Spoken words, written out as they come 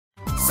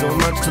so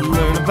much to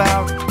learn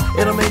about.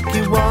 It'll make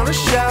you want to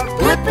shout,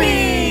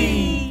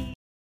 Blippi!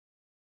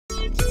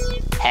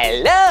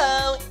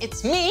 Hello,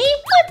 it's me,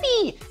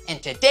 Blippi,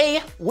 and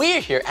today we're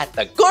here at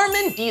the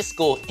Gourmandise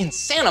School in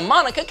Santa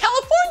Monica,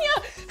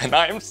 California, and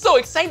I am so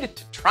excited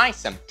to try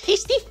some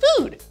tasty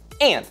food,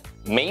 and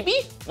maybe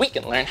we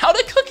can learn how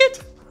to cook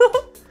it.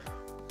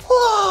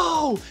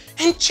 Whoa,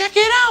 and check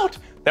it out.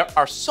 There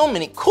are so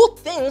many cool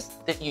things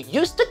that you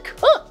use to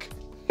cook.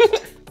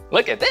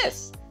 Look at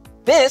this.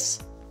 This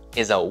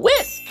is a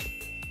whisk.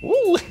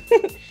 Ooh.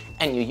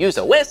 And you use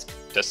a whisk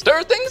to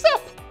stir things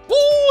up.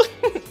 Ooh.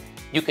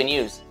 You can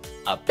use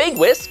a big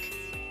whisk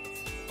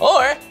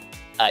or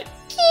a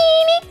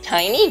teeny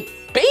tiny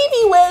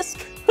baby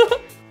whisk.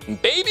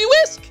 Baby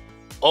whisk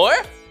or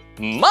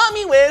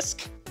mommy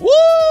whisk. Woo!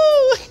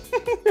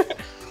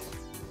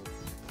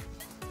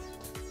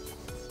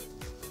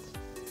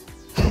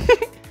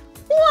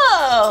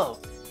 Whoa!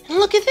 And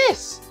look at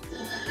this.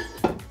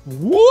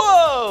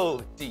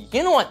 Whoa! Do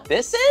you know what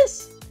this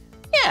is?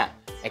 Yeah,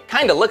 it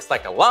kind of looks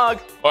like a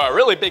log or a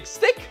really big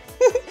stick.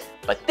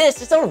 But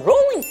this is a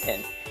rolling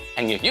pin.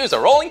 And you use a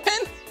rolling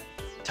pin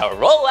to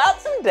roll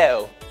out some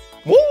dough.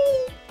 Woo!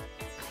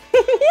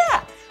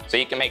 Yeah, so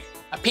you can make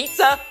a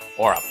pizza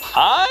or a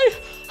pie.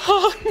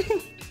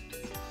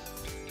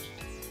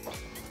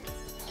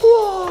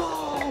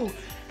 Whoa!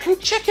 And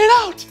check it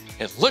out.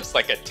 It looks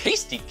like a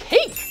tasty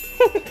cake.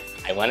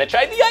 I want to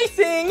try the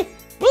icing.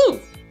 Woo!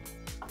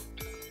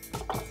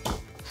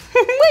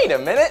 Wait a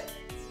minute.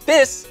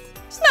 This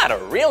is not a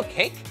real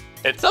cake.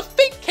 It's a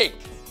fake cake.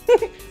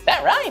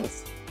 That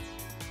rhymes.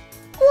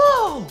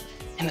 Whoa!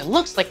 And it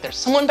looks like there's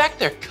someone back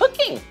there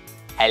cooking.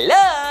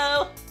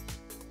 Hello?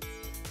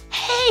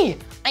 Hey,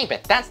 I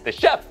bet that's the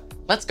chef.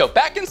 Let's go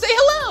back and say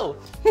hello.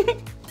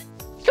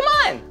 Come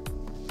on.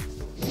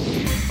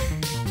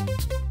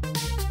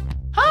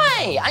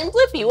 Hi, I'm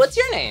Blippi. What's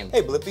your name?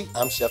 Hey, Blippi.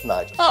 I'm Chef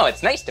Nigel. Oh,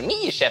 it's nice to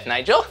meet you, Chef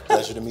Nigel.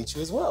 Pleasure to meet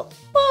you as well.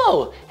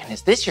 Whoa, and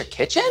is this your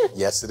kitchen?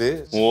 Yes, it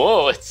is.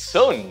 Whoa, it's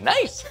so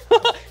nice.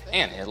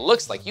 And it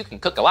looks like you can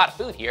cook a lot of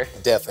food here.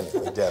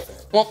 Definitely,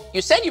 definitely. Well,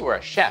 you said you were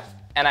a chef,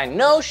 and I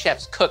know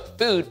chefs cook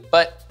food,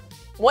 but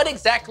what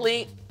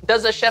exactly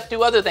does a chef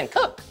do other than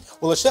cook?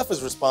 Well, a chef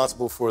is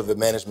responsible for the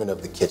management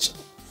of the kitchen,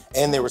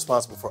 and they're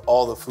responsible for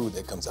all the food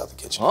that comes out the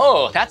kitchen.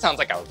 Oh, that sounds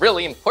like a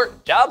really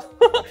important job.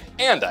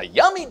 And a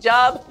yummy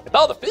job with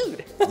all the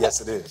food. Yes,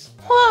 it is.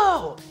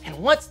 Whoa, and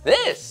what's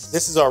this?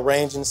 This is our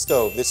range and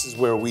stove. This is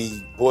where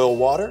we boil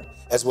water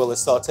as well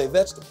as saute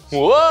vegetables.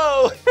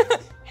 Whoa,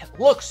 it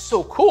looks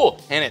so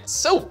cool, and it's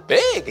so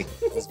big.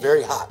 It's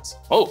very hot.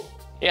 Oh,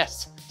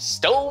 yes.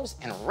 Stoves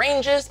and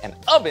ranges and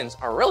ovens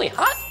are really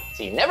hot,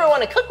 so you never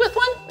want to cook with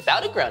one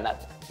without a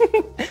grown-up.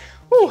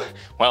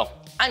 Well,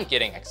 I'm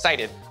getting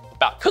excited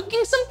about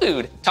cooking some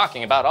food.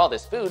 Talking about all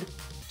this food,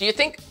 do you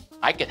think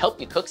I could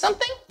help you cook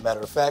something? Matter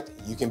of fact,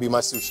 you can be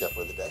my sous chef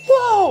for the day.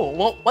 Whoa,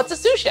 well, what's a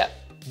sous chef?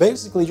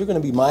 Basically, you're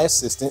gonna be my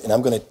assistant, and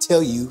I'm gonna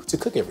tell you to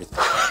cook everything.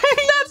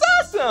 That's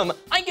awesome!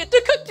 I get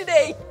to cook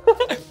today.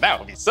 That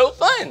would be so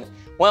fun.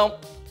 Well,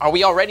 are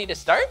we all ready to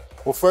start?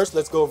 Well, first,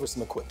 let's go over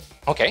some equipment.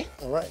 Okay.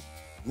 All right.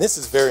 And this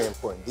is very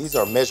important. These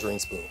are measuring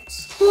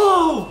spoons.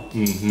 Whoa,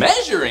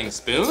 measuring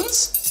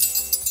spoons?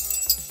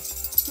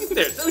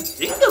 They're so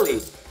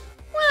jingly.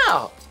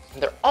 Wow,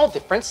 and they're all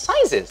different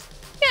sizes.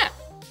 Yeah,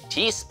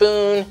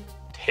 teaspoon,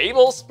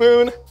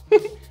 tablespoon,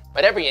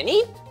 whatever you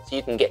need so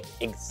you can get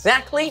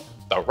exactly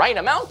the right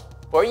amount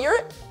for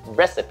your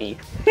recipe.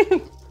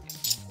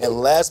 And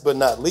last but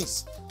not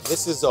least,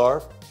 this is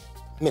our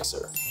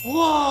mixer.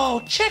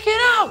 Whoa, check it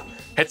out.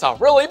 It's a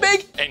really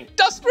big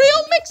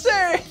industrial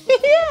mixer.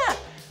 Yeah.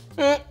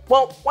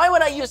 Well, why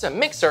would I use a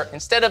mixer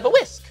instead of a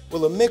whisk?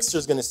 Well, a mixer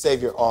is gonna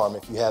save your arm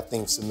if you have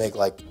things to make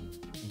like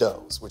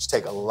doughs, which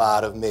take a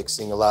lot of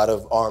mixing, a lot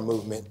of arm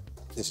movement.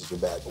 This is your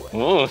bad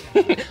boy.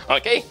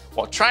 Okay,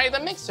 well try the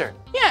mixer.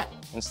 Yeah,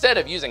 instead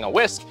of using a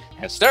whisk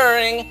and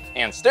stirring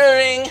and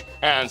stirring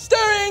and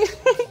stirring,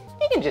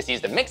 you can just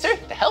use the mixer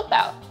to help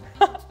out.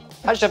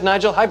 Hi, Chef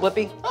Nigel. Hi,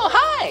 Blippi. Oh,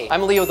 hi.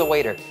 I'm Leo, the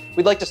waiter.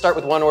 We'd like to start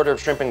with one order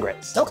of shrimp and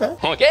grits. Okay.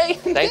 Okay.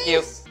 Thank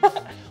you.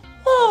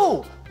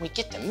 Whoa, we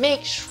get to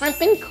make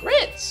shrimp and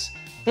grits.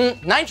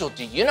 Nigel,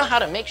 do you know how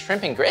to make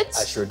shrimp and grits?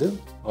 I sure do.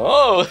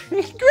 Oh,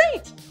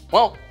 great.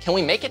 Well, can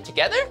we make it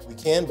together? We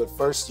can, but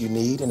first you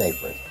need an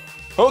apron.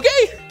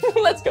 Okay,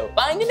 let's go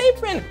find an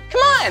apron.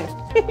 Come on.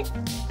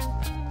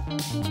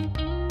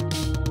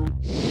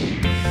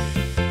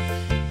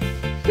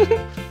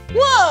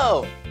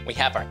 Whoa, we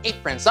have our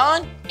aprons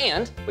on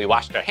and we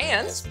washed our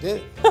hands. Yes, we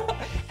did.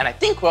 And I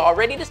think we're all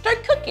ready to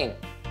start cooking.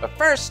 But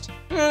first,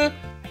 I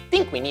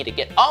think we need to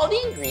get all the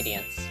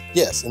ingredients.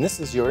 Yes, and this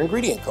is your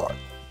ingredient card.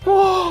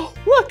 Whoa,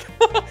 look,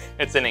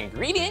 it's an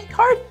ingredient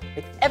card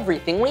with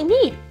everything we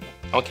need.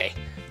 Okay,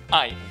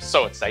 I am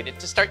so excited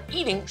to start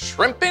eating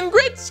shrimp and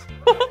grits.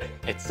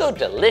 It's so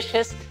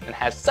delicious and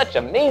has such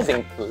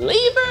amazing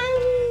flavor.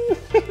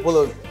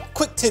 Well, a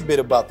quick tidbit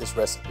about this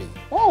recipe.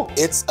 Oh.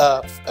 It's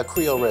a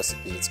Creole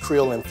recipe. It's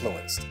Creole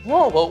influenced.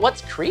 Whoa, well,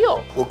 what's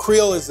Creole? Well,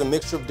 Creole is a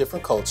mixture of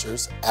different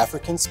cultures: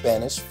 African,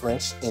 Spanish,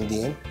 French,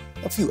 Indian,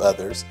 a few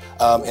others,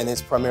 and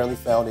it's primarily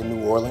found in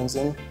New Orleans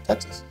and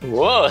Texas.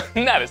 Whoa,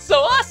 that is so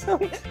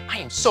awesome. I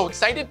am so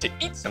excited to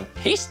eat some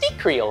tasty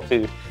Creole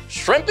food,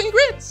 shrimp and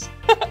grits.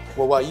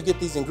 Well, while you get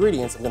these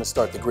ingredients, I'm gonna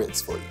start the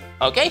grits for you.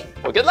 Okay,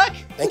 well, good luck.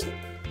 Thank you.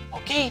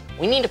 Okay,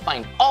 we need to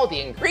find all the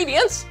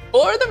ingredients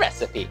for the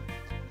recipe.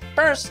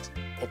 First,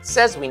 it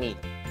says we need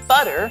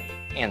butter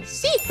and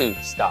seafood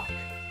stock.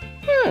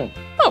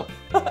 Oh,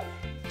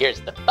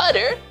 here's the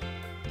butter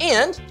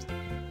and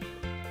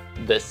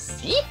the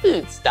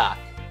seafood stock.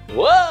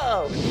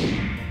 Whoa.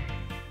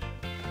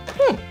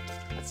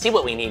 Let's see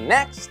what we need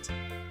next.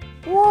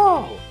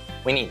 Whoa,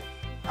 we need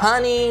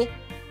honey,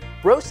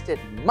 roasted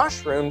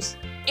mushrooms,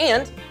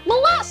 and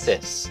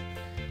molasses.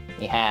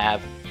 We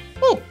have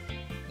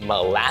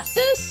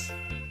molasses,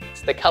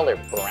 it's the color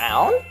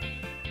brown,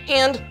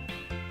 and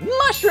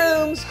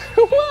mushrooms.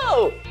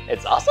 Whoa,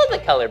 it's also the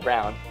color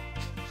brown.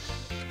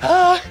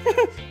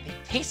 They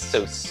taste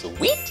so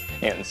sweet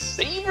and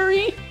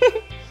savory.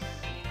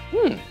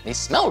 They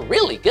smell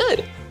really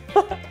good.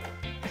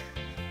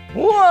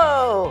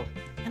 Whoa,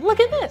 and look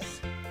at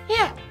this.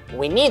 Yeah,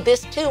 we need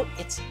this too.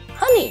 It's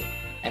honey,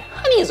 and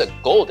honey is a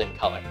golden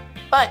color,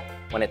 but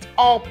when it's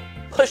all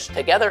pushed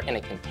together in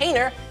a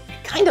container,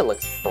 it kind of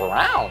looks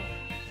brown.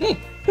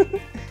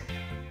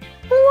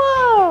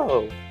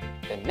 Whoa,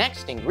 the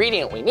next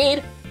ingredient we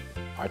need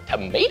are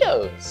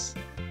tomatoes.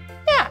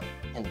 Yeah,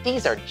 and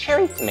these are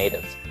cherry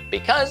tomatoes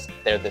because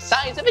they're the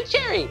size of a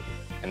cherry,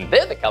 and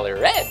they're the color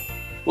red.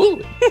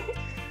 Ooh.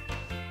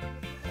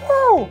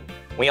 Whoa.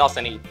 We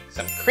also need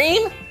some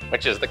cream,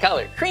 which is the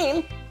color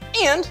cream,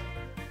 and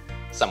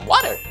some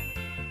water.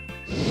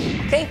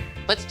 Okay,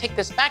 let's take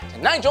this back to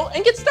Nigel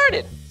and get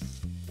started.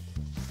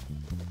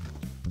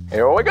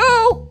 Here we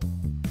go.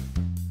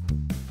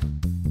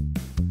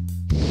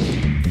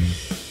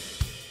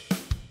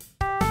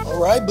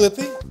 All right,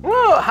 Blippi.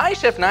 Whoa, hi,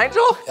 Chef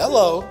Nigel.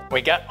 Hello.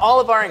 We got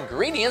all of our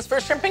ingredients for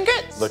shrimp and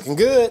grits. Looking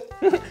good.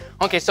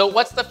 Okay, so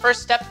what's the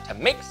first step to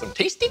make some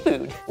tasty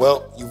food?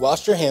 Well, you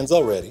washed your hands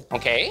already.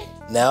 Okay.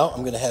 Now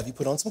I'm gonna have you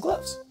put on some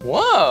gloves.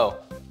 Whoa.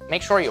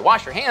 Make sure you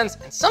wash your hands,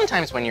 and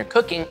sometimes when you're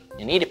cooking,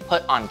 you need to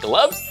put on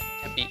gloves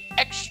to be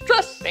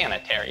extra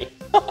sanitary.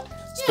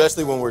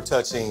 Especially when we're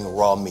touching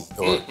raw meat,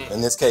 or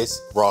in this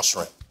case, raw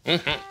shrimp.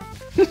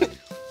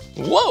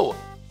 Whoa,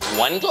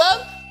 1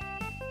 glove,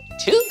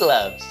 2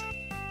 gloves.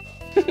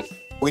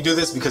 We do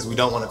this because we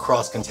don't want to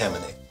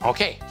cross-contaminate.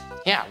 Okay,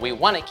 yeah, we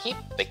want to keep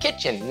the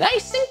kitchen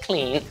nice and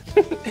clean.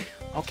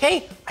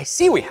 Okay, I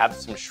see we have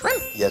some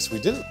shrimp. Yes, we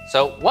do.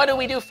 So what do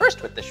we do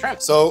first with the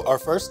shrimp? So our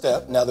first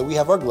step, now that we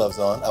have our gloves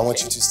on, I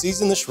want you to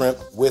season the shrimp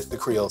with the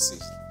Creole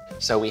seasoning.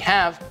 So we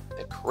have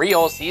the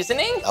Creole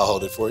seasoning. I'll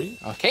hold it for you.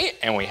 Okay,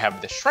 and we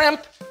have the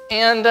shrimp,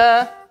 and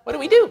what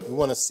do? We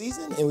want to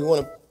season, and we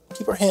want to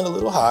keep our hand a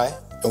little high,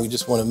 and we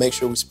just want to make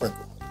sure we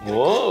sprinkle.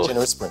 Whoa.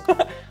 Generous sprinkle.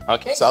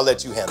 Okay. So I'll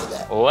let you handle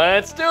that.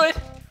 Let's do it.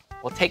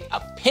 We'll take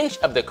a pinch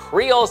of the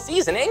Creole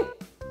seasoning.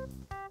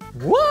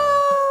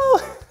 Whoa!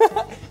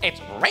 It's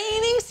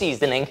raining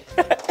seasoning.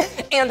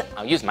 And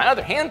I'll use my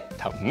other hand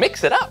to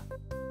mix it up.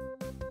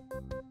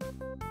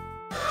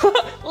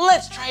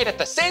 Let's try it at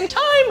the same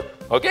time.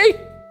 Okay,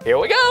 here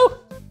we go.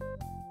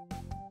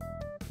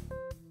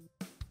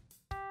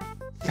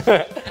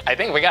 I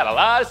think we got a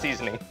lot of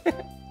seasoning.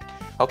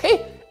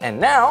 Okay, and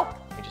now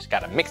we just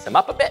gotta mix them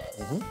up a bit.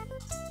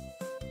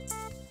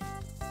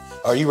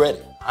 Are you ready?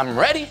 I'm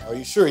ready. Are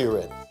you sure you're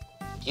ready?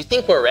 You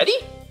think we're ready?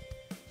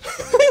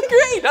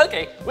 Great,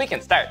 okay, we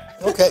can start.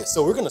 Okay,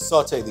 so we're gonna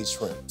saute these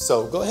shrimp.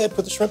 So go ahead,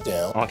 put the shrimp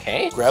down.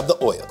 Okay. Grab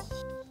the oil.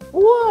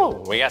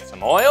 Whoa, we got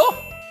some oil.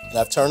 And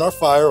I've turned our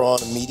fire on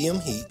medium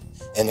heat.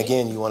 And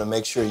again, you wanna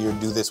make sure you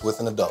do this with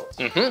an adult.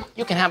 You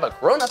can have a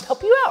grown-up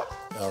help you out.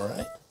 All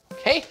right.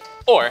 Okay,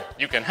 or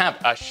you can have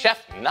a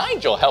Chef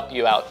Nigel help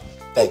you out.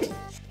 Thank you.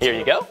 Here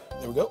you go.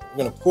 There we go. We're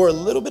gonna pour a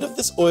little bit of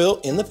this oil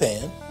in the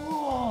pan.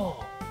 Whoa.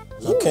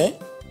 Okay.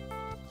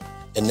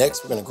 And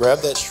next, we're gonna grab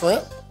that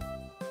shrimp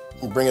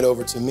and bring it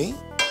over to me.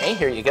 Okay,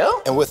 here you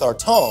go. And with our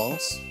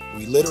tongs,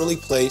 we literally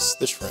place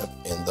the shrimp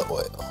in the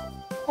oil.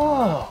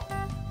 Whoa.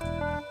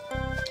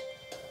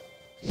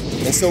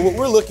 And so what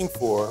we're looking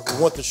for, we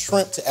want the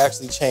shrimp to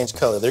actually change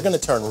color. They're gonna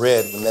turn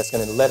red, and that's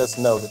gonna let us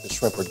know that the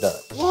shrimp are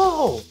done.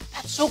 Whoa,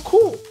 that's so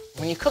cool.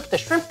 When you cook the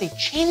shrimp, they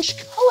change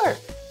color.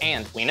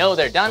 And we know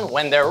they're done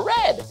when they're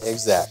red.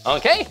 Exactly.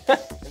 Okay,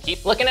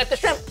 keep looking at the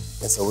shrimp.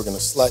 And so we're gonna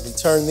slightly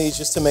turn these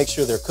just to make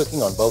sure they're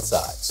cooking on both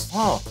sides.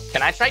 Whoa,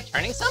 can I try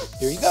turning some?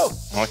 Here you go.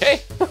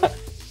 Okay,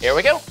 here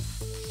we go.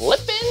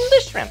 Flipping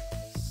the shrimp.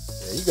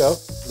 There you go.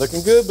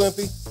 Looking good,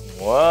 Blippi.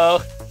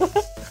 Whoa.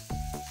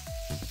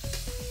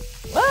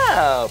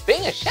 Wow,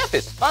 being a chef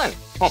is fun.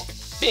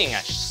 Being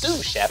a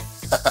sous chef.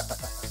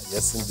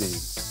 Yes, indeed.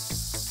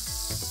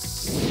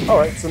 All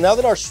right, so now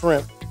that our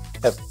shrimp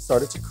have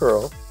started to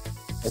curl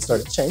and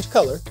started to change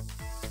color,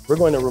 we're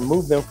going to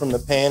remove them from the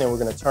pan and we're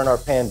going to turn our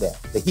pan down,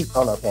 the heat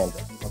on our pan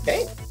down.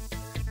 Okay.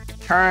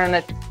 Turn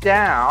it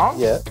down.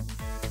 Yeah.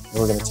 And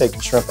we're going to take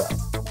the shrimp out.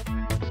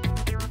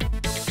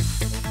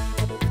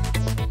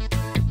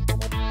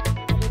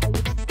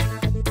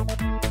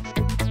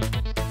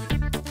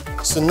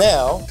 So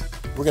now,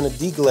 we're gonna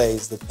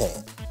deglaze the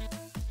pan.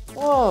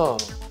 Whoa.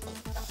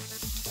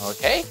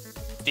 Okay,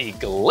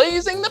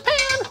 deglazing the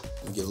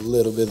pan. Get a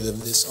little bit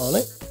of this on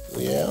it.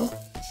 Yeah.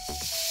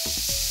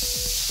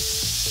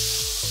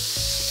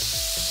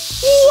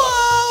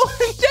 Whoa,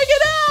 check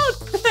it out.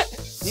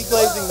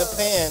 Deglazing the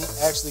pan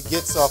actually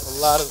gets off a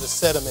lot of the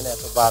sediment at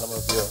the bottom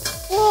of your.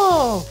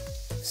 Whoa.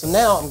 So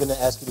now I'm gonna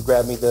ask you to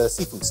grab me the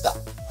seafood stock.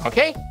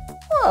 Okay.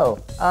 Whoa,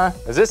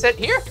 is this it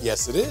here?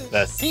 Yes, it is.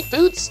 The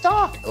seafood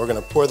stock. And we're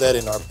gonna pour that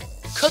in our pan.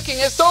 Cooking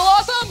is so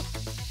awesome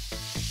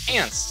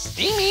and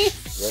steamy.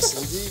 Yes,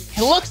 indeed.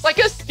 It looks like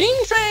a steam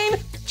train.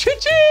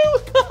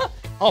 Choo-choo.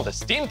 Oh, the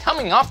steam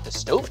coming off the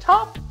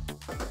stovetop.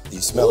 Do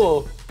you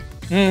smell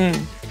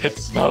it? It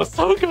smells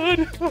so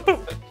good.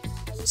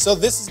 So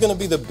this is gonna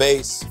be the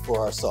base for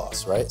our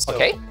sauce, right? So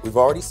Okay. We've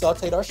already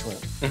sauteed our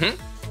shrimp.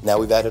 Now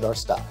we've added our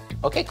stock.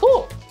 Okay,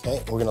 cool. Okay,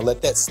 and we're gonna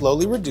let that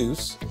slowly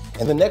reduce.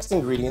 And the next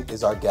ingredient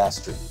is our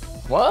gastrique.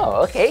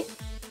 Whoa, okay.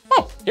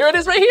 Oh, here it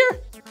is right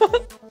here.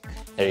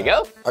 There you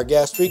go. Our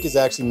gastrique is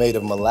actually made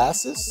of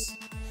molasses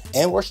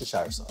and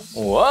Worcestershire sauce.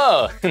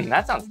 Whoa,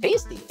 that sounds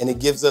tasty. And it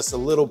gives us a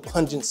little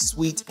pungent,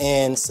 sweet,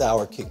 and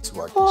sour kick to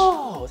our dish.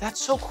 Oh, that's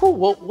so cool.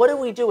 Well, what do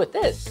we do with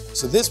this?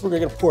 So this, we're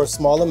gonna pour a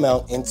small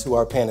amount into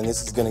our pan, and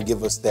this is gonna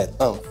give us that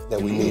oomph that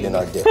we need in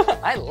our dip.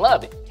 I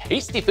love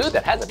tasty food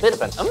that has a bit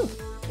of an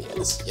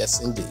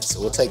Yes, indeed. So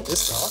we'll take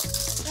this off.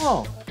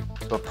 Oh,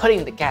 we're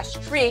putting the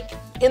gastrique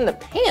in the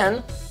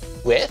pan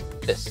with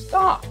the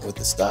stock. With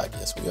the stock,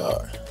 yes, we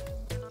are.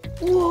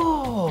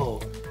 Whoa,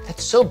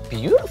 that's so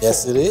beautiful.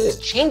 Yes, it is.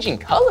 It's changing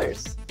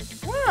colors.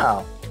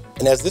 Wow.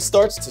 And as this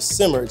starts to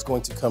simmer, it's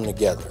going to come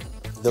together.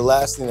 The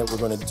last thing that we're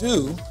gonna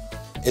do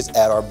is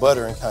add our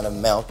butter and kind of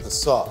mount the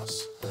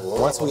sauce.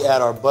 Once we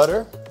add our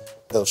butter,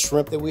 those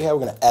shrimp that we have,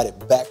 we're gonna add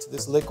it back to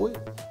this liquid.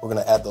 We're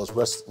gonna add those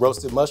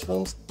roasted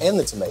mushrooms and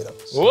the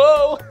tomatoes.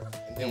 Whoa,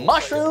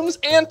 mushrooms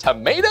and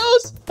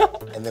tomatoes?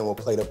 And then we'll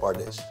plate up our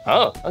dish.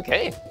 Oh,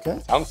 okay.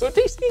 Sounds so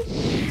tasty.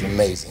 It's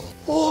amazing.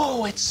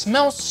 Whoa, it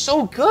smells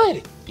so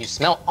good. You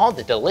smell all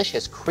the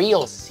delicious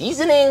Creole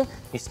seasoning.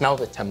 You smell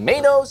the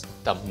tomatoes,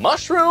 the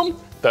mushroom,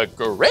 the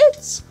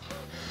grits.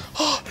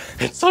 Oh,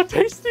 it's so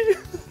tasty.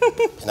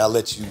 And I'll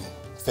let you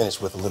finish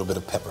with a little bit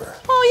of pepper.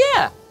 Oh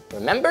yeah,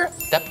 remember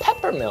the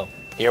pepper mill.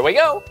 Here we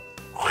go.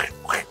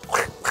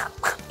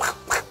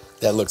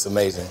 That looks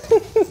amazing.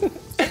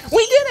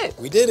 We did it.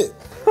 We did it.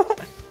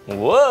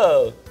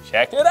 Whoa,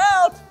 check it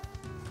out.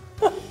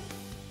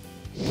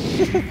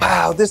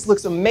 Wow, this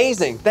looks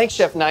amazing. Thanks,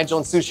 Chef Nigel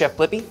and Sous Chef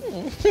Blippi.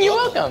 You're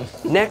welcome.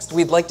 Next,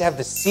 we'd like to have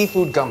the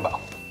seafood gumbo.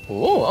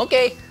 Ooh,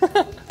 okay.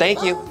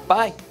 Thank you.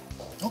 Bye.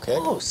 Okay.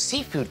 Oh,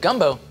 seafood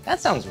gumbo. That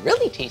sounds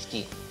really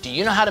tasty. Do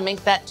you know how to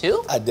make that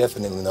too? I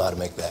definitely know how to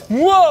make that.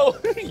 Whoa,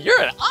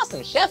 you're an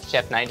awesome chef,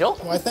 Chef Nigel.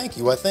 Why, thank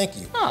you. Why, thank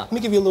you. Huh. Let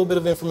me give you a little bit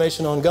of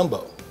information on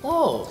gumbo.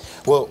 Whoa.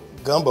 Well,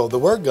 gumbo, the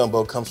word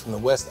gumbo comes from the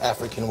West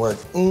African word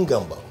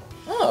ngumbo,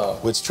 Oh.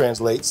 which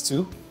translates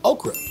to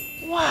okra.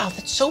 Wow,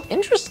 that's so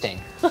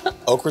interesting.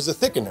 Okra's a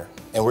thickener,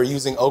 and we're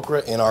using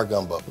okra in our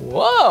gumbo.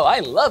 Whoa, I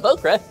love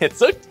okra. It's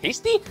so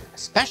tasty,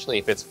 especially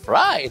if it's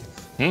fried.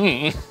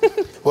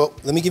 Well,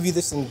 let me give you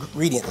this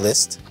ingredient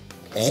list.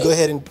 You go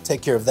ahead and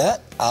take care of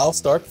that. I'll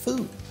start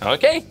food.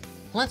 Okay,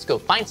 let's go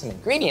find some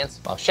ingredients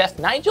while Chef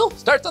Nigel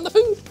starts on the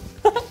food.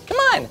 Come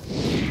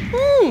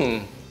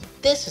on.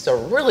 This is a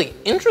really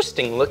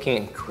interesting looking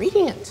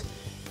ingredient.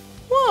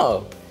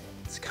 Whoa,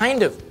 it's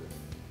kind of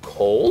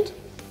cold.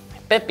 I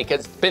bet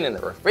because it's been in the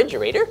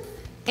refrigerator,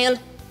 and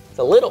it's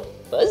a little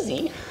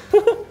fuzzy.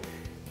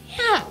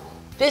 Yeah,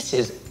 this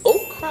is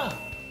okra.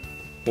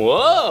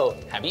 Whoa,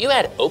 have you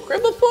had okra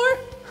before?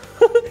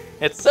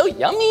 It's so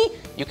yummy.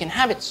 You can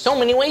have it so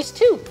many ways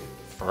too.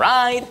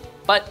 Fried,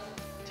 but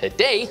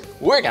today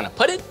we're gonna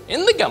put it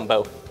in the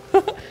gumbo.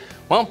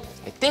 Well,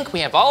 I think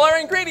we have all our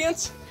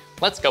ingredients.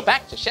 Let's go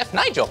back to Chef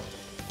Nigel.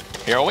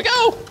 Here we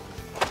go.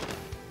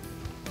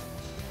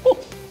 Ooh.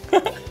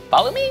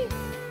 Follow me.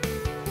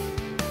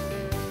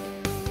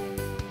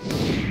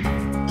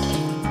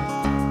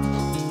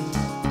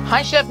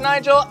 Hi, Chef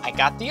Nigel. I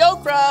got the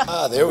okra.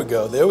 Ah, there we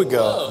go. There we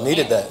go. Whoa,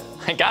 Needed man. that.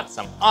 I got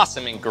some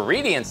awesome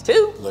ingredients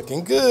too.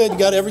 Looking good. You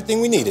got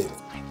everything we needed.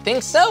 I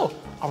think so.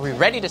 Are we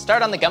ready to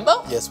start on the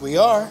gumbo? Yes, we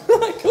are.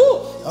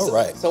 Cool. All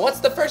right. So what's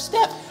the first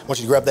step? I want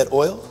you to grab that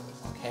oil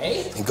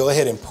Okay. and go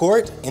ahead and pour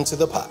it into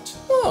the pot.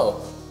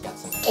 Whoa, got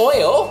some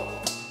oil,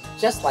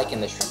 just like in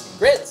the shrimp and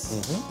grits.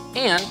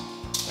 And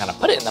I'm gonna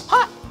put it in the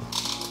pot.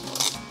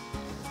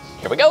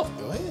 Here we go.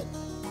 Go ahead.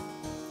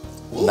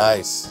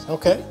 Nice.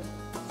 Okay.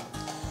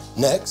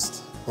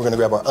 Next, we're gonna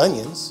grab our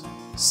onions,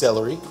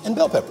 celery, and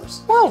bell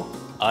peppers. Whoa,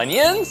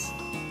 onions,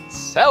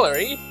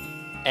 celery,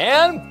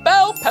 and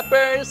bell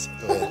peppers.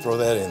 Go ahead and throw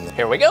that in there.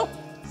 Here we go.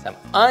 Some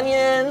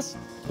onions.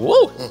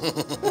 Woo.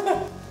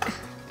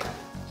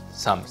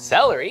 Some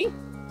celery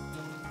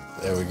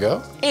There we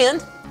go.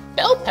 and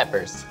bell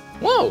peppers.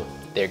 Whoa,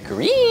 they're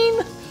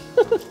green.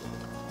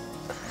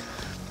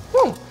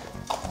 Whoa.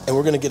 And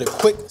we're gonna get a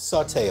quick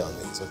saute on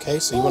these, okay?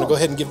 So you wanna go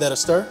ahead and give that a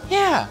stir?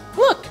 Yeah,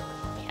 look.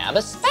 We have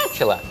a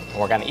spatula. And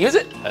we're gonna use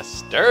it to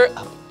stir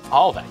up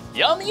all the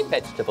yummy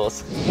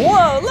vegetables.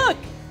 Whoa, look!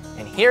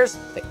 And here's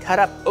the cut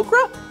up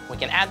okra. We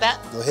can add that.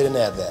 Go ahead and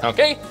add that.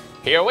 Okay,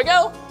 here we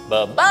go.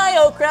 Bye-bye,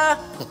 okra.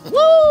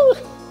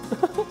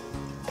 Woo!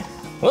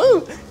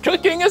 Woo!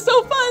 Cooking is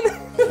so fun.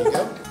 There you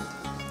go.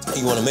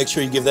 You want to make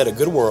sure you give that a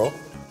good whirl.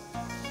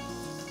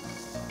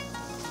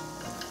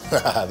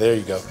 There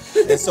you go.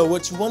 And so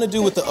what you want to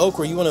do with the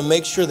okra, you want to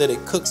make sure that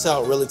it cooks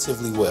out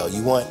relatively well.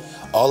 You want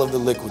all of the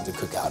liquid to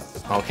cook out of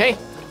it. Okay,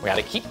 we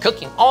gotta keep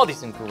cooking all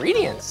these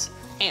ingredients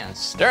and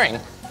stirring.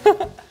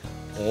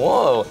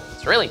 Whoa,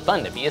 it's really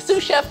fun to be a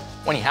sous chef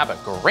when you have a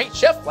great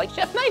chef like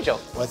Chef Nigel.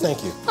 Well,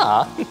 thank you.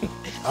 Aw.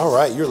 All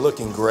right, you're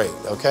looking great,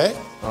 okay?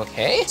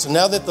 Okay. So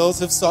now that those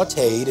have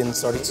sauteed and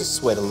started to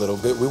sweat a little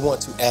bit, we want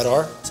to add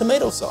our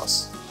tomato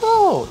sauce.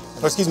 Oh.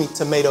 Or excuse me,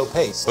 tomato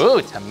paste.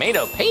 Ooh,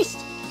 tomato paste.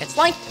 It's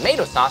like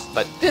tomato sauce,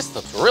 but this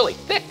looks really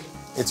thick.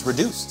 It's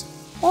reduced.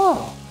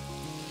 Whoa.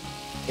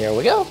 Here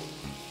we go.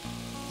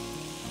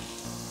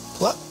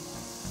 Plop.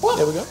 Whoa.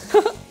 There we go.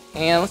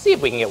 And let's see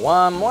if we can get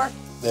one more.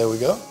 There we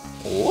go.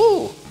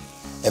 Ooh.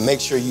 And make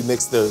sure you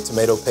mix the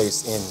tomato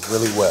paste in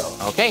really well.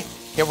 Okay,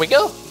 here we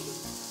go.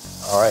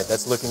 All right,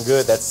 that's looking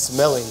good. That's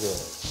smelling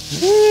good.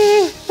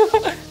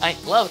 I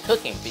love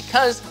cooking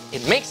because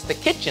it makes the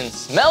kitchen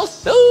smell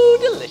so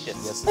delicious.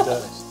 Yes, it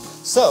does.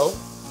 So,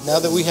 now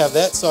that we have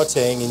that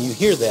sauteing and you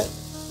hear that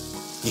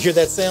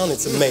sound?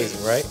 It's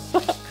amazing, right?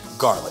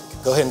 Garlic.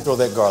 Go ahead and throw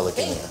that garlic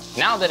in there.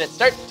 Now that it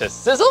starts to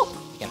sizzle,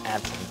 you can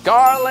add some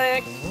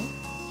garlic.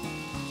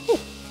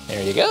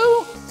 There you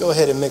go. Go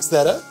ahead and mix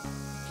that up.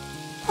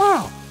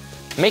 Oh,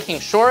 making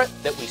sure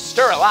that we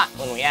stir a lot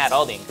when we add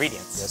all the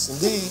ingredients. Yes,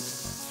 indeed.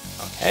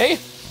 Okay.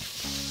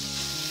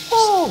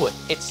 Oh,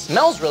 it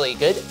smells really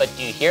good, but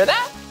do you hear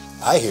that?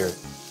 I hear it.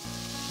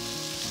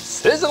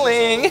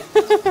 Sizzling.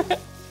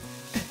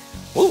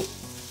 Woo.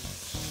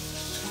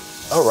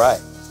 All right.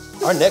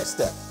 Our next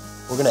step,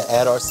 we're gonna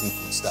add our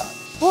seafood stock.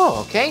 Whoa,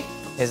 okay.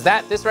 Is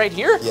that this right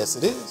here? Yes,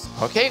 it is.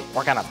 Okay,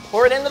 we're gonna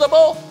pour it into the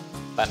bowl,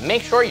 but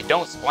make sure you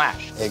don't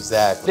splash.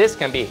 Exactly. This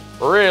can be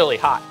really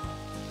hot.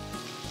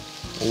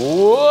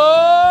 Whoa!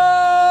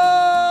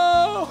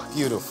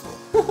 Beautiful.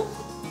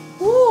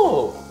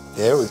 Whoa!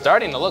 There we go.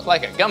 Starting to look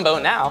like a gumbo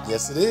now.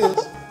 Yes, it is.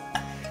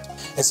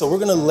 And so we're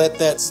gonna let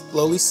that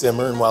slowly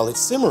simmer, and while it's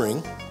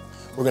simmering,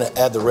 we're gonna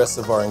add the rest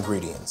of our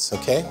ingredients,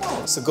 okay?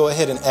 So go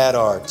ahead and add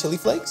our chili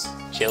flakes.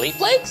 Chili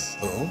flakes?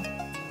 Boom.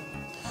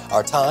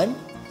 Our thyme.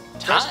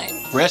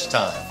 Thyme. Fresh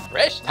thyme.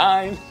 Fresh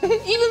thyme.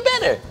 Even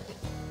better.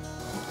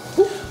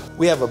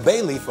 We have a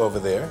bay leaf over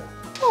there,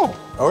 Oh.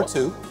 or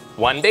two.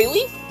 One bay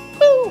leaf.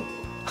 Woo.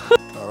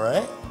 All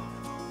right.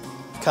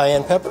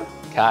 Cayenne pepper.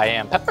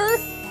 Cayenne pepper.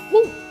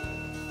 Woo.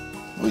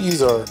 We'll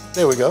use our,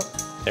 there we go.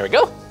 There we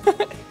go.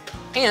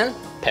 And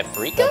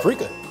paprika.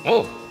 Paprika.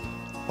 Whoa.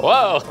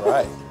 Whoa. All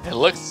right. It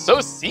looks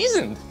so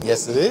seasoned.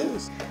 Yes, it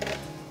is.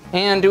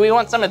 And do we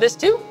want some of this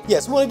too?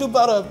 Yes, we want to do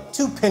about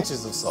 2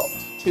 pinches of salt.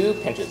 2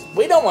 pinches.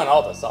 We don't want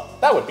all the salt.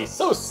 That would be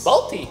so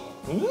salty.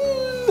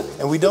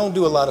 And we don't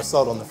do a lot of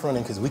salt on the front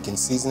end because we can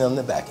season on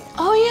the back end.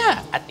 Oh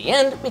yeah, at the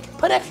end we can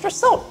put extra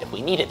salt if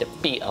we need it to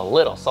be a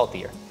little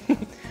saltier.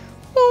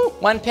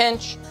 1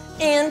 pinch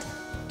and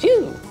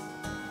 2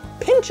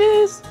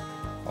 pinches.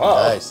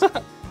 Whoa. Nice.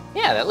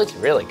 Yeah, that looks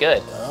really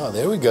good. Oh,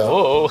 there we go.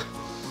 Whoa.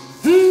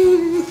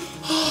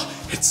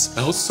 It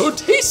smells so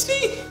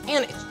tasty.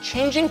 And it's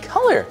changing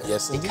color.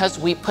 Yes, indeed. Because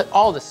we put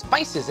all the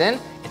spices in,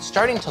 it's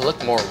starting to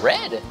look more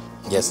red.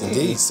 Yes,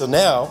 indeed. So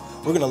now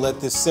we're gonna let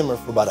this simmer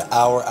for about an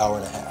hour, hour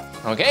and a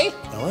half. Okay?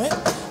 All right.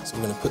 So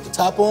we're gonna put the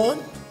top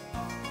on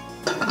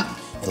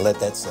and let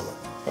that simmer.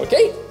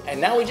 Okay, and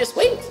now we just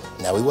wait.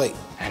 Now we wait.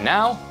 And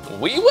now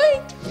we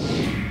wait.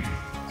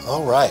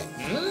 All right.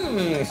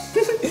 You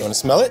wanna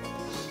smell it?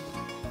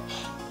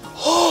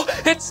 Oh,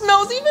 it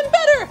smells even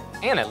better.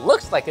 And it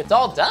looks like it's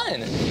all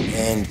done.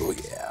 And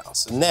booyah.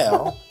 So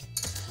now I'm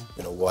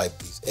gonna wipe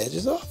these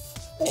edges off.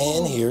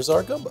 And here's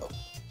our gumbo.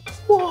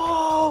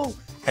 Whoa,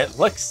 it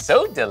looks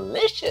so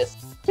delicious.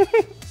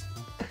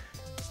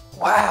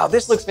 Wow,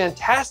 this looks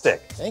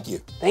fantastic. Thank you.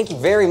 Thank you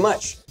very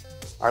much.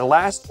 Our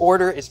last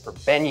order is for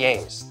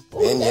beignets.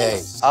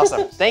 Beignets.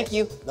 Awesome, thank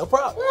you. No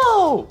problem.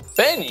 Whoa,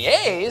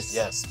 beignets?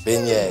 Yes,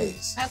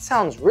 beignets. That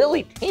sounds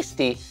really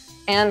tasty.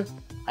 And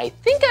I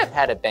think I've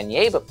had a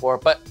beignet before,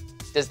 but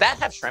does that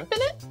have shrimp in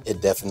it?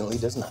 It definitely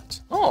does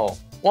not. Oh,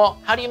 well,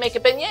 how do you make a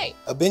beignet?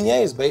 A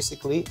beignet is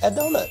basically a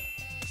donut.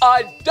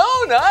 A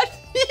donut?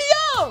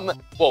 Yum!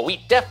 Well, we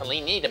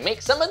definitely need to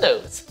make some of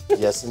those.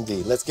 Yes,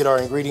 indeed. Let's get our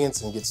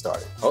ingredients and get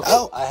started. Okay.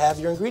 Oh, I have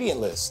your ingredient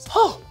list.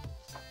 Oh,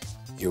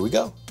 Here we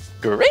go.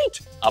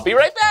 great. I'll be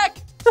right back.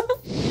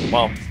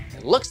 Well,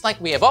 it looks like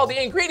we have all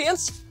the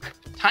ingredients.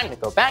 Time to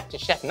go back to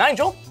Chef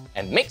Nigel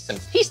and make some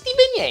tasty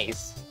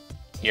beignets.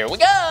 Here we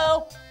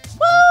go.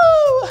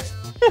 Woo!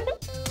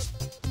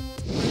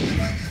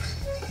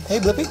 Hey,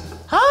 Blippi.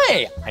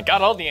 Hi, I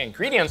got all the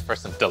ingredients for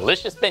some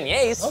delicious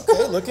beignets.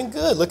 Okay, looking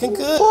good, looking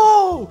good.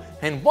 Whoa,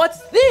 and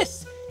what's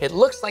this? it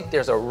looks like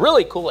there's a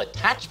really cool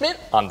attachment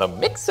on the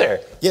mixer.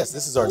 Yes,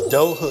 this is our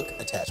dough hook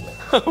attachment.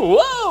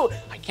 Whoa,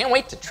 I can't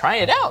wait to try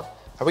it out.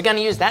 Are we gonna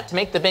use that to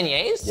make the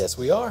beignets? Yes,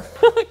 we are.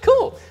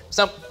 Cool.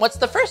 So what's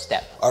the first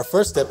step? Our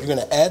first step, you're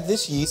gonna add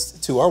this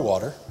yeast to our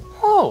water.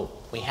 Oh,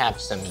 we have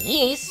some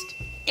yeast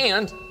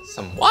and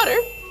some water.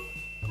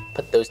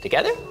 Put those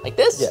together like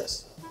this?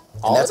 Yes.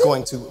 And All that's of it?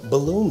 going to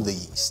balloon the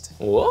yeast.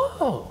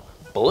 Whoa,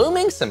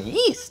 blooming some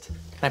yeast.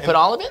 Can I put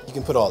all of it? You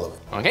can put all of it.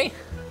 Okay.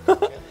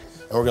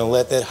 And we're gonna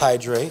let that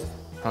hydrate.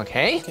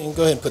 Okay, Okay,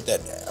 go ahead and put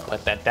that down.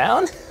 put that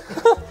down.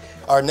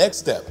 Our next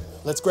step,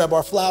 let's grab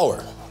our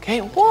flour. Okay,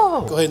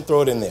 whoa. Go ahead and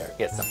throw it in there.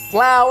 Get some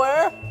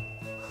flour.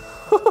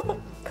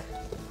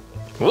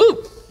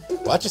 Woo,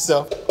 Watch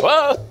yourself.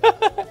 whoa.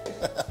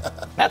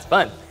 That's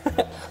fun.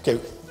 Okay,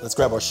 let's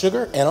grab our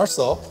sugar and our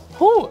salt.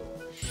 Ooh,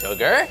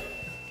 sugar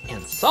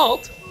and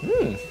salt.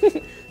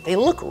 They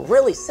look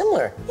really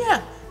similar.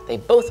 Yeah, they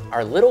both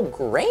are little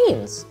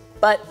grains,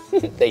 but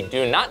they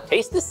do not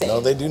taste the same. No,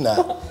 they do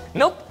not.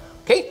 Nope.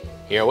 Okay,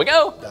 here we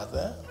go. Got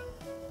that?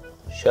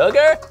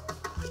 Sugar.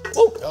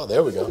 Ooh, Oh,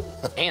 there we go.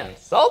 and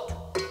salt.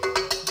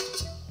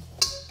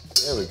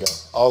 There we go.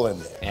 All in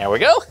there. There we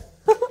go.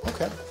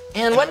 Okay.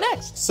 And what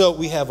next? So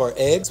we have our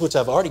eggs, which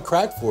I've already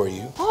cracked for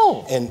you.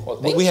 Oh, And well,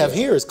 what thank we have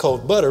you. here is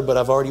cold butter, but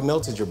I've already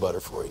melted your butter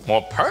for you.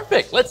 Well,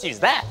 perfect. Let's use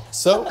that.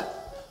 So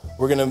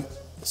we're gonna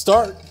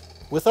start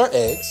with our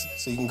eggs.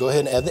 So you can go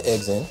ahead and add the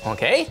eggs in.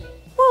 Okay.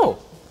 Oh,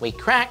 we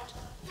cracked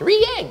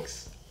 3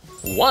 eggs.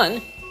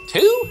 1,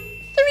 2,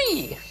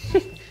 3.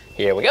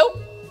 Here we go.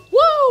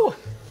 Whoa.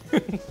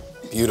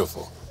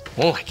 Beautiful.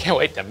 Oh, I can't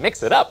wait to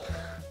mix it up.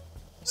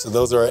 So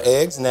those are our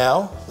eggs.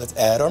 Now let's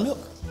add our milk.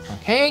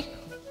 Okay,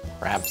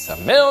 grab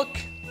some milk,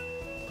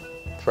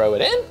 throw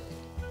it in.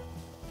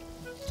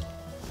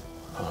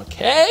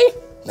 Okay,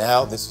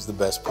 Now this is the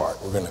best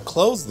part. We're gonna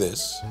close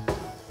this.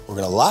 We're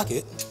gonna lock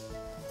it.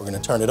 We're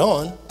gonna turn it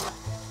on.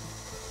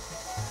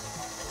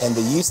 And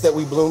the yeast that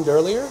we bloomed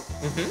earlier,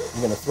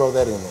 you're gonna throw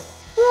that in there.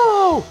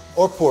 whoa.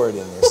 Or pour it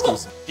in there,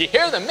 excuse me. Do you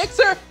hear the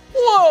mixer?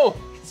 Whoa,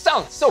 it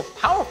sounds so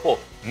powerful,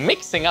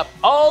 mixing up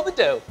all the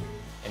dough.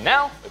 And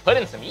now we put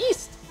in some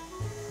yeast.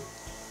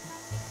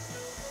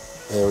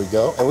 There we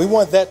go. And we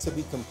want that to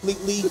be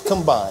completely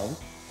combined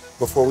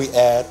before we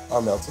add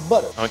our melted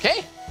butter.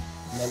 Okay,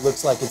 And that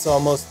looks like it's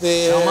almost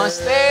there.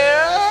 almost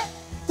there. I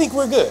think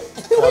we're good.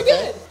 We're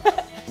Okay?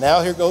 good.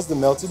 Now here goes the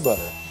melted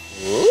butter.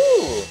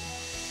 Ooh.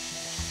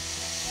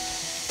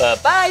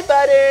 Bye-bye,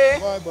 butter.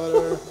 Bye,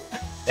 butter.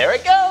 There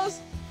it goes.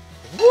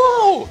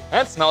 Whoa,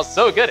 that smells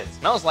so good. It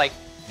smells like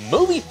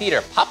movie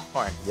theater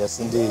popcorn. Yes,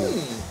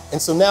 indeed.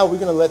 And so now we're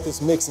gonna let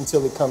this mix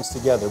until it comes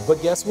together.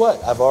 But guess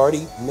what? I've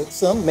already made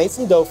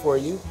some dough for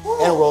you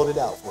and rolled it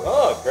out for you.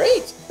 Oh,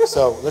 great.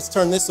 So let's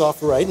turn this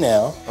off right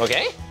now.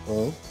 Okay.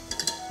 Boom.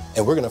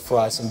 And we're gonna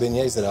fry some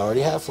beignets that I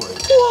already have for you.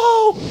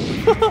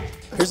 Whoa.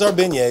 Here's our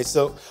beignets.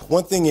 So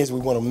one thing is we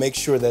wanna make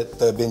sure that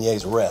the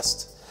beignets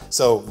rest.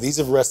 So these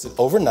have rested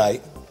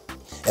overnight,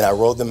 and I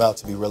rolled them out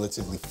to be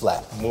relatively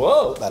flat,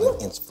 Whoa. about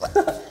an inch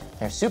flat.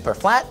 They're super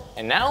flat.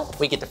 And now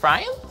we get to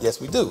fry them? Yes,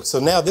 we do. So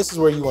now this is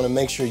where you wanna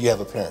make sure you have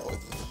a parent with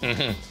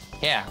you.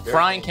 Yeah,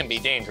 frying can be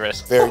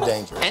dangerous. Very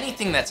dangerous.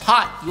 Anything that's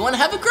hot, you want to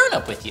have a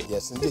grown-up with you.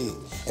 Yes, indeed.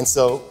 And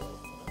so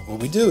what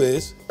we do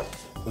is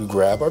we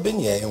grab our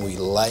beignet and we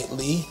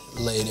lightly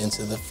lay it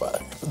into the fire,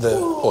 the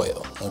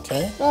oil,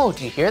 okay? Oh,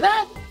 do you hear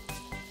that?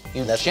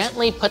 You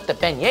gently put the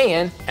beignet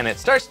in and it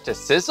starts to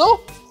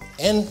sizzle.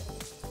 And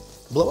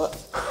blow up.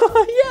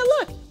 Yeah,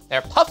 look,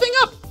 they're puffing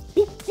up.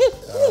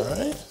 All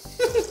right.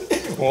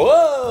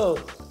 Whoa,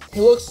 it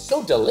looks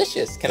so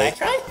delicious. Can I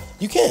try?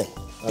 You can.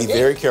 Be Okay.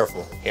 very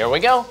careful. Here we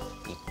go.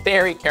 Be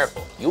very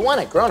careful. You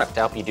want a grown-up to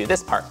help you do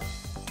this part.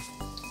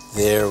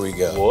 There we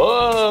go.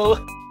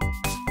 Whoa.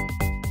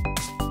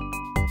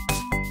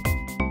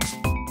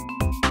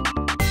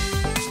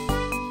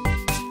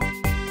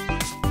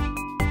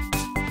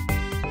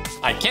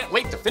 I can't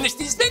wait to finish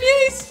these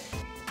beignets.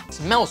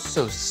 Smells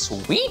so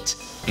sweet.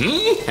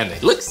 And they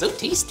look so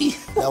tasty.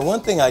 Now,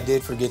 one thing I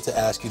did forget to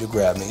ask you to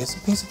grab me is a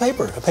piece of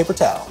paper, a paper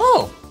towel.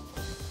 Oh.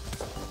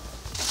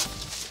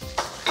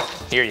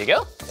 Here you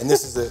go. And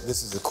this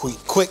is a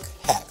quick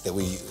hack that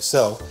we use.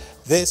 So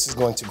this is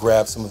going to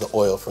grab some of the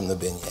oil from the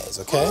beignets,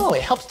 okay? Oh,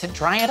 it helps to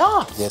dry it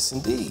off. Yes,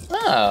 indeed.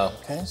 Oh.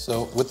 Okay,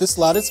 so with this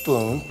slotted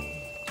spoon,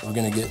 we're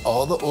gonna get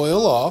all the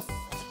oil off.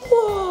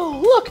 Whoa,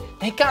 look,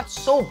 they got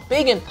so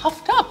big and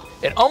puffed up.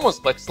 It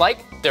almost looks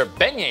like they're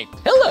beignet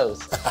pillows.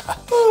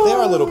 They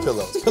are little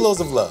pillows, pillows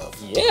of love.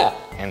 Yeah,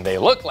 and they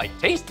look like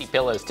tasty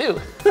pillows too.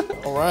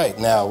 All right,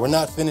 now we're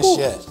not finished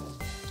yet.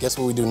 Guess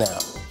what we do now?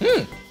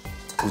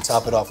 We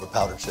top it off with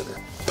powdered sugar.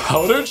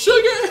 Powdered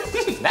sugar?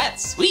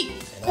 That's sweet.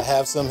 And I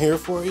have some here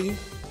for you.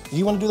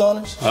 You wanna do the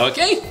honors?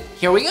 Okay,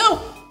 here we go.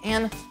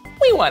 And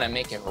we want to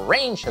make it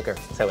rain sugar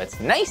so it's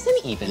nice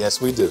and even.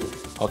 Yes, we do.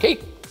 Okay.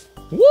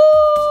 Woo!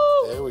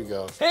 There we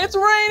go. It's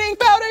raining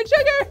powdered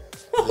sugar.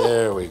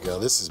 There we go.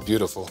 This is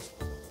beautiful.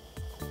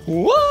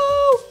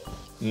 Whoa!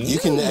 You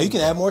can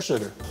add more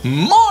sugar.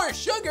 More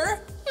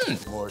sugar?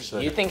 More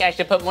sugar. You think I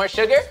should put more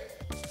sugar?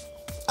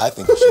 I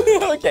think you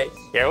should. Okay,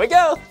 here we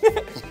go.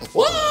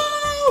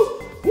 Whoa!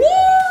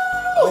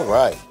 Whoa! All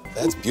right,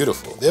 that's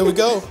beautiful. There we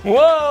go.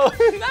 Whoa,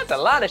 that's a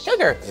lot of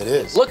sugar. It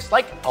is. Looks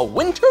like a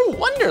winter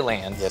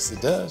wonderland. Yes, it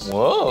does.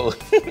 Whoa.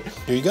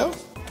 Here you go.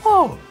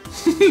 Oh,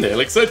 they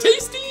look so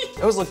tasty.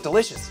 Those look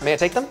delicious. May I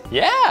take them?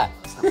 Yeah.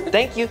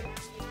 Thank you.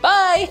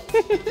 Bye.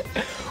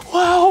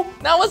 Wow,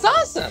 that was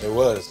awesome. It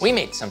was. We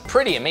made some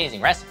pretty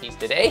amazing recipes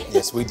today.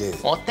 Yes, we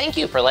did. Well, thank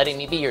you for letting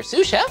me be your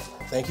sous chef.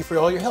 Thank you for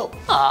all your help.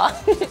 Aw.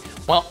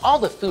 Well, all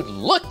the food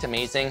looked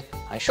amazing.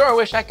 I sure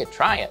wish I could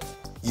try it.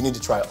 You need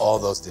to try all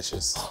those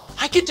dishes.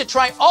 I get to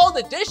try all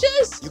the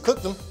dishes? You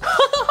cooked them.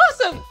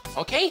 Awesome.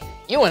 Okay,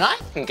 you and I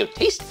can go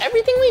taste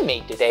everything we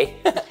made today.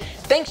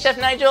 Thanks, Chef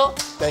Nigel.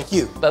 Thank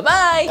you.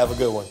 Bye-bye. Have a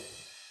good one.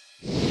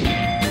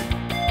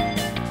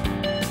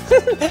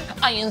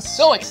 I am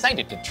so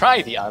excited to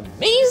try the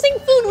amazing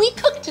food we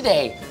cooked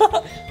today.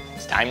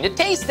 It's time to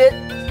taste it.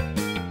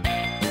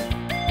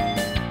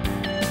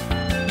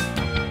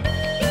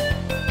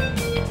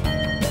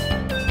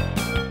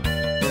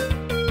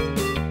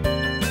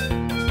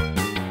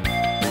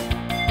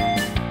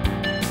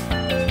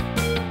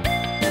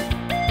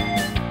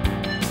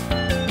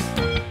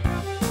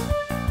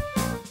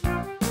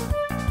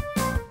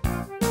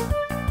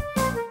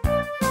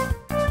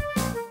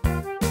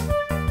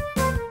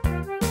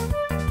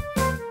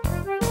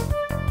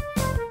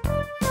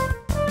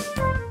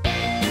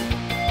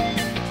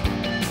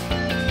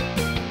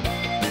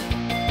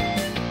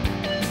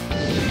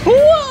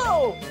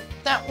 Whoa!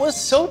 That was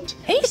so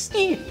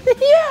tasty!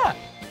 Yeah!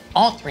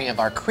 All three of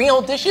our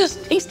Creole dishes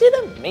tasted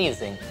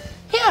amazing.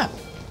 Yeah,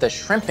 the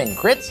shrimp and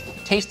grits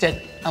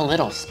tasted a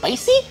little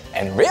spicy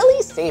and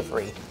really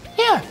savory.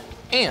 Yeah,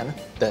 and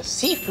the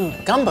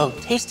seafood gumbo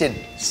tasted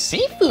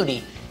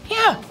seafoody.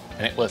 Yeah,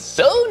 and it was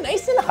so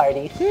nice and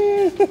hearty.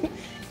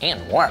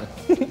 And warm.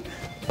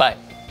 But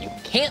you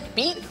can't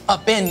beat a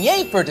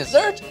beignet for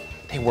dessert.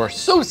 They were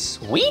so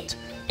sweet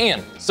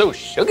and so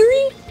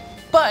sugary,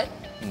 but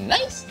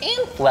nice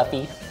and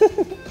fluffy.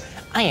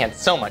 I had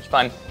so much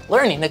fun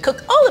learning to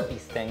cook all of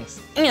these things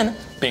and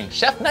being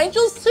Chef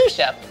Nigel's sous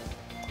chef.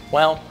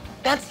 Well,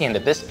 that's the end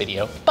of this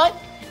video, but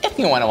if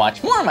you want to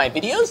watch more of my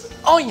videos,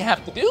 all you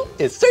have to do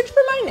is search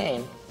for my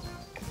name.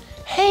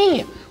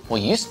 Hey, will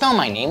you spell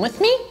my name with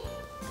me?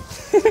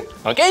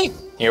 Okay,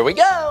 here we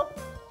go.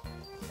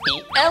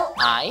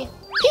 B-L-I-P-P-I,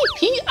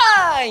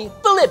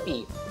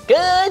 Blippi.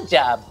 Good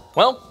job.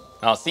 Well,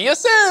 I'll see you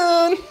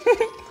soon.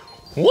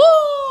 Woo!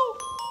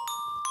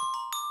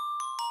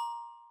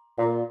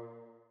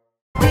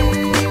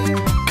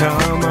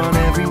 Come on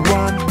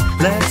everyone,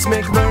 let's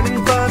make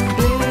learning fun.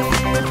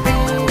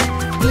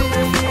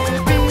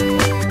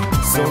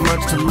 So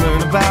much to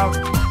learn about,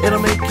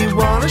 it'll make you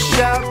wanna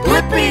shout,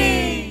 Blippi!